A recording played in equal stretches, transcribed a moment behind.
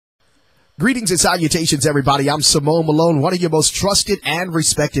Greetings and salutations, everybody. I'm Simone Malone, one of your most trusted and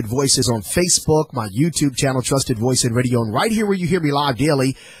respected voices on Facebook, my YouTube channel, Trusted Voice in Radio, and right here where you hear me live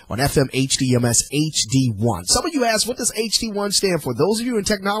daily on FM HDMS HD1. Some of you ask, what does HD1 stand for? Those of you in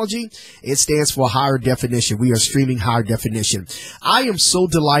technology, it stands for higher definition. We are streaming higher definition. I am so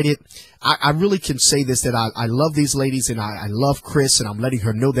delighted. I really can say this, that I love these ladies, and I love Chris, and I'm letting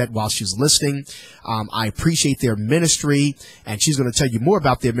her know that while she's listening. I appreciate their ministry, and she's going to tell you more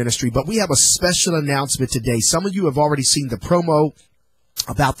about their ministry. But we have a special announcement today. Some of you have already seen the promo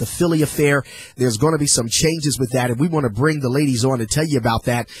about the Philly affair. There's going to be some changes with that, and we want to bring the ladies on to tell you about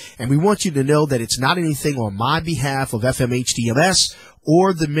that. And we want you to know that it's not anything on my behalf of FMHDMS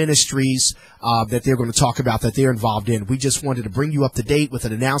or the ministries that they're going to talk about that they're involved in. We just wanted to bring you up to date with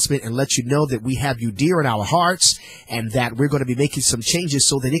an announcement and let you know that we have you dear in our hearts and that we're going to be making some changes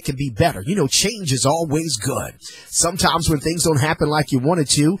so that it can be better. You know, change is always good. Sometimes when things don't happen like you wanted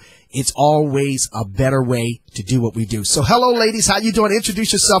to, it's always a better way to do what we do. So hello, ladies. How you doing?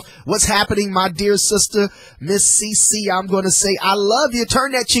 Introduce yourself. What's happening, my dear sister, Miss CC? I'm going to say I love you.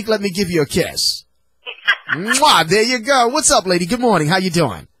 Turn that cheek. Let me give you a kiss. Mwah, there you go. What's up, lady? Good morning. How you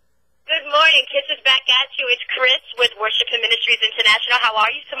doing? Good morning. Kisses back at you. It's Chris with WHM Ministries International. How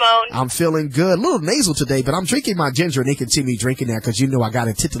are you, Simone? I'm feeling good. A little nasal today, but I'm drinking my ginger, and they can see me drinking that because you know I got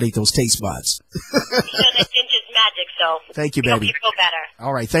to titillate those taste buds. You know that ginger's magic, so thank you, I hope baby. you feel better.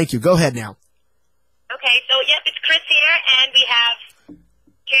 All right, thank you. Go ahead now. Okay, so yep, it's Chris here, and we have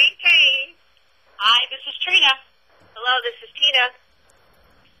KK. Hi, this is Trina. Hello, this is Tina.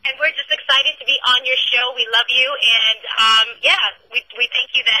 And we're just excited to be on your show. We love you, and we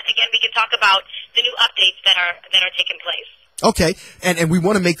thank you that again we can talk about the new updates that are taking place. Okay, and we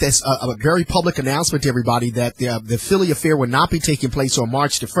want to make this a very public announcement to everybody that the Philly affair will not be taking place on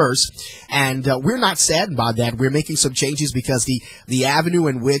March the 1st, and we're not saddened by that. We're making some changes because the avenue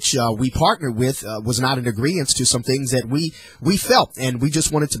in which we partnered with was not in agreement to some things that we felt, and we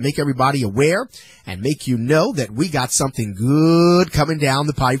just wanted to make everybody aware and make you know that we got something good coming down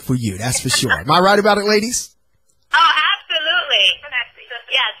the pipe for you. That's for sure. Am I right about it, ladies? Oh, absolutely.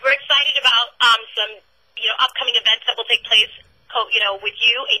 Yes, we're excited about some upcoming events that will take place, with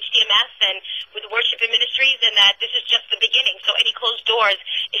you, HDMS, and with Worship and Ministries, and that this is just the beginning. So any closed doors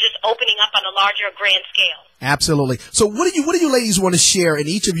is just opening up on a larger, grand scale. Absolutely. So what do you ladies want to share? And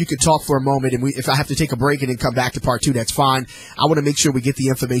each of you can talk for a moment, and if I have to take a break and then come back to part two, that's fine. I want to make sure we get the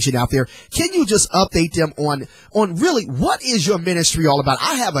information out there. Can you just update them on really what is your ministry all about?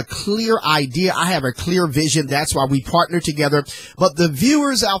 I have a clear idea. I have a clear vision. That's why we partner together. But the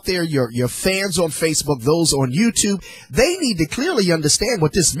viewers out there, your fans on Facebook, those on YouTube, they need to clearly understand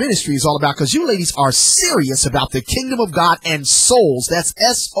what this ministry is all about, because you ladies are serious about the kingdom of God and souls. That's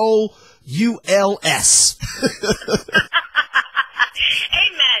SOULS. Amen.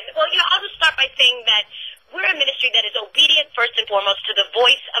 Well, I'll just start by saying that we're a ministry that is obedient first and foremost to the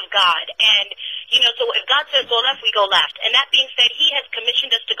voice of God. And, so if God says go left, we go left. And that being said, he has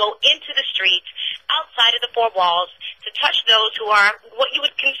commissioned us to go into the streets outside of the four walls to touch those who are what you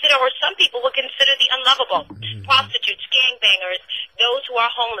would consider, or some people would consider, the unlovable. Prostitutes, gangbangers, those who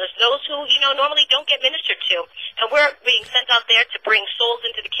are homeless, those who, normally don't get ministered to. And we're being sent out there to bring souls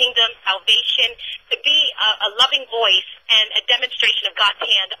into the kingdom, salvation, to be a loving voice and a demonstration of God's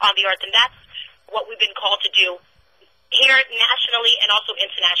hand on the earth. And that's what we've been called to do here nationally and also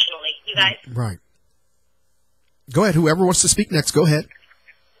internationally. You guys? Right. Go ahead. Whoever wants to speak next, go ahead.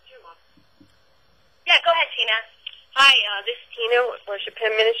 Yeah, go ahead, Tina. Hi, this is Tina with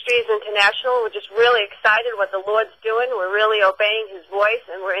WHM Ministries International. We're just really excited what the Lord's doing. We're really obeying his voice,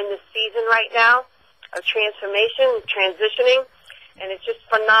 and we're in this season right now of transformation, transitioning, and it's just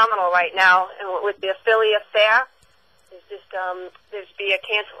phenomenal right now. And with the Philly affair, there's be a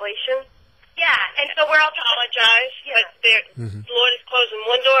cancellation. Yeah, and so we're all apologize. But the Lord is closing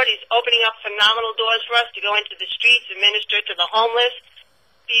one door, and he's opening up phenomenal doors for us to go into the streets and minister to the homeless,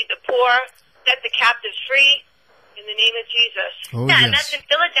 feed the poor, set the captives free, in the name of Jesus. Oh, yeah, yes. And that's in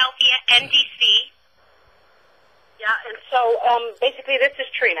Philadelphia and D.C. Yeah, and so basically this is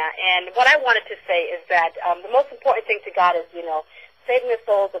Trina, and what I wanted to say is that the most important thing to God is, saving the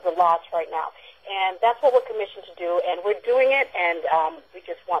souls of the lost right now. And that's what we're commissioned to do, and we're doing it, and we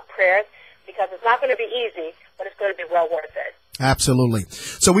just want prayers, because it's not going to be easy, but it's going to be well worth it. Absolutely.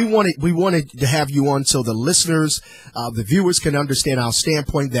 So we wanted to have you on so the listeners, the viewers can understand our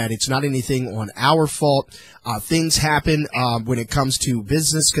standpoint, that it's not anything on our fault. Things happen when it comes to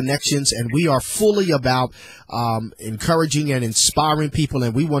business connections, and we are fully about encouraging and inspiring people,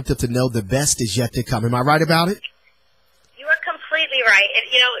 and we want them to know the best is yet to come. Am I right about it? You are completely right. And,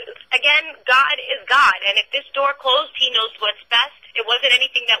 again, God is God, and if this door closed, he knows what's best. It wasn't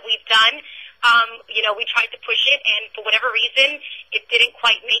anything that we've done. We tried to push it, and for whatever reason, it didn't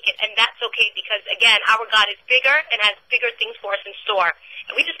quite make it. And that's okay because, again, our God is bigger and has bigger things for us in store.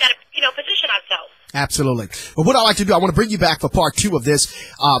 And we just got to, position ourselves. Absolutely. Well, what I like to do, I want to bring you back for part 2 of this.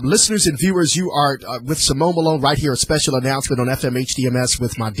 Listeners and viewers, you are with Simone Malone right here, a special announcement on FM HDMS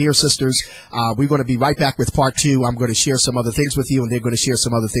with my dear sisters. We're going to be right back with part 2. I'm going to share some other things with you, and they're going to share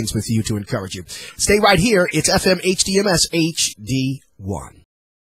some other things with you to encourage you. Stay right here. It's FM HDMS HD1.